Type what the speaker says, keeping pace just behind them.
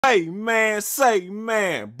Hey man, say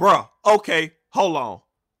man, bruh. Okay, hold on.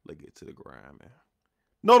 Let's get to the grind, man.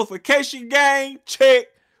 Notification gang, check.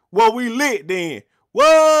 Well, we lit then.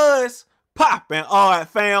 Was popping. All right,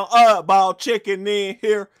 fam. Oddball checking in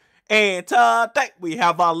here. And today we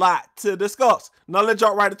have a lot to discuss. Now let's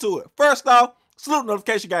jump right into it. First off, salute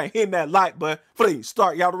notification gang, hitting that like button. Please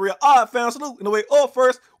start y'all the real odd fam salute. In the way up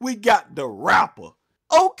first, we got the rapper.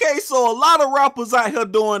 Okay, so a lot of rappers out here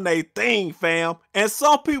doing their thing, fam. And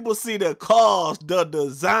some people see the cars, the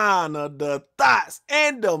designer, the thoughts,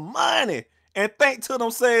 and the money, and think to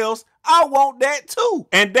themselves, I want that too.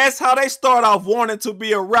 And that's how they start off wanting to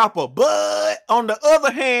be a rapper. But on the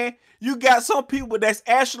other hand, you got some people that's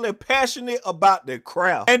actually passionate about their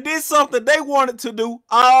craft. And this is something they wanted to do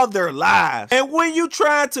all their lives. And when you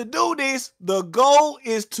try to do this, the goal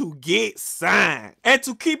is to get signed. And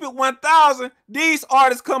to keep it 1,000, these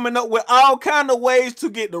artists coming up with all kind of ways to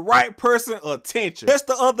get the right person attention. Just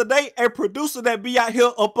the other day, a producer that be out here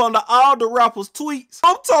up under all the rappers' tweets.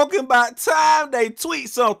 I'm talking about time they tweet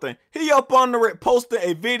something. He up under it posted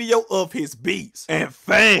a video of his beats. And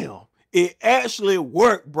fam, it actually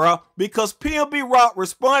worked, bro, because PNB Rock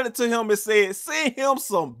responded to him and said, send him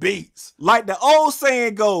some beats. Like the old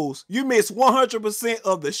saying goes, you miss 100%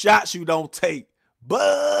 of the shots you don't take.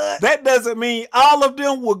 But that doesn't mean all of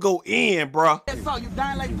them will go in, bro. That's all, you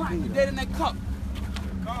dying like pop, you dead in that cup.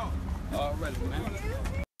 Already, man.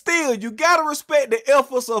 Still, you gotta respect the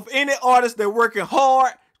efforts of any artist that working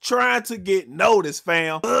hard trying to get noticed,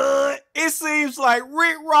 fam. But it seems like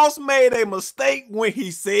Rick Ross made a mistake when he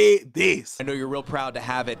said this. I know you're real proud to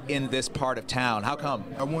have it in this part of town. How come?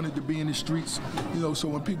 I wanted to be in the streets, so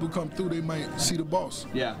when people come through, they might see the boss.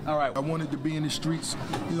 Yeah, all right. I wanted to be in the streets,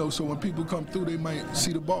 so when people come through, they might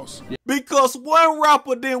see the boss. Yeah. Because one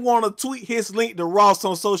rapper didn't want to tweet his link to Ross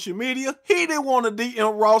on social media. He didn't want to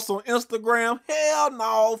DM Ross on Instagram. Hell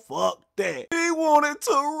no, fuck that. He wanted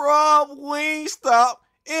to rob Wingstop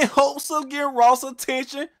in hopes of getting Ross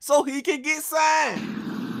attention so he can get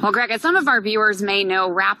signed. Well, Greg, as some of our viewers may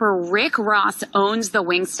know, rapper Rick Ross owns the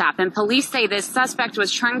Wingstop, and police say this suspect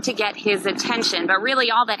was trying to get his attention, but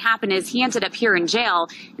really all that happened is he ended up here in jail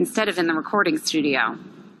instead of in the recording studio.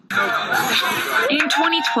 In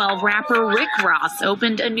 2012, rapper Rick Ross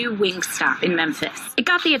opened a new Wingstop in Memphis. It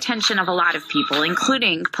got the attention of a lot of people,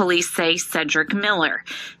 including, police say, Cedric Miller.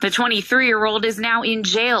 The 23-year-old is now in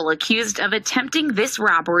jail, accused of attempting this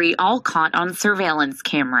robbery, all caught on surveillance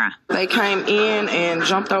camera. They came in and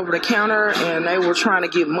jumped over the counter, and they were trying to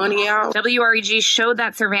get money out. WREG showed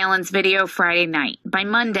that surveillance video Friday night. By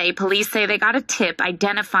Monday, police say they got a tip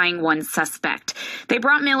identifying one suspect. They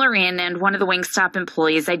brought Miller in, and one of the Wingstop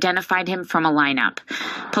employees identified him from a lineup.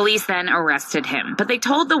 Police then arrested him, but they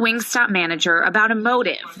told the Wingstop manager about a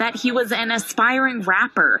motive, that he was an aspiring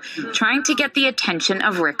rapper trying to get the attention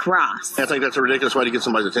of Rick Ross. I think that's a ridiculous way to get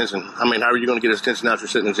somebody's attention. I mean, how are you going to get his attention now if you're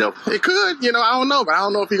sitting in jail? It could, I don't know, but I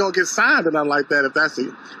don't know if he's going to get signed or nothing like that if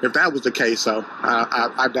that was the case, so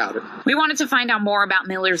I doubt it. We wanted to find out more about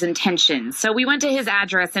Miller's intentions, so we went to his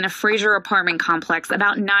address in a Fraser apartment complex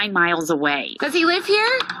about 9 miles away. Does he live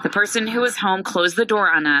here? The person who was home closed the door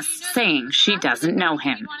on us, saying she doesn't know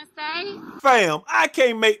him. Fam, I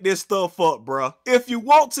can't make this stuff up, bruh. If you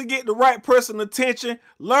want to get the right person attention,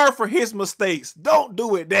 learn from his mistakes. Don't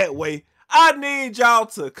do it that way. I need y'all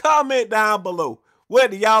to comment down below.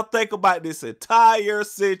 What do y'all think about this entire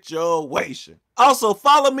situation? Also,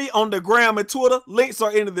 follow me on the gram and Twitter. Links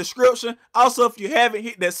are in the description. Also, if you haven't,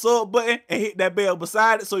 hit that sub button and hit that bell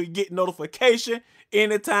beside it so you get notification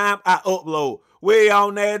anytime I upload. We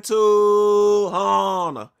on that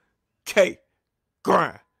 200K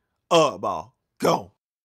grind. Oddball, go.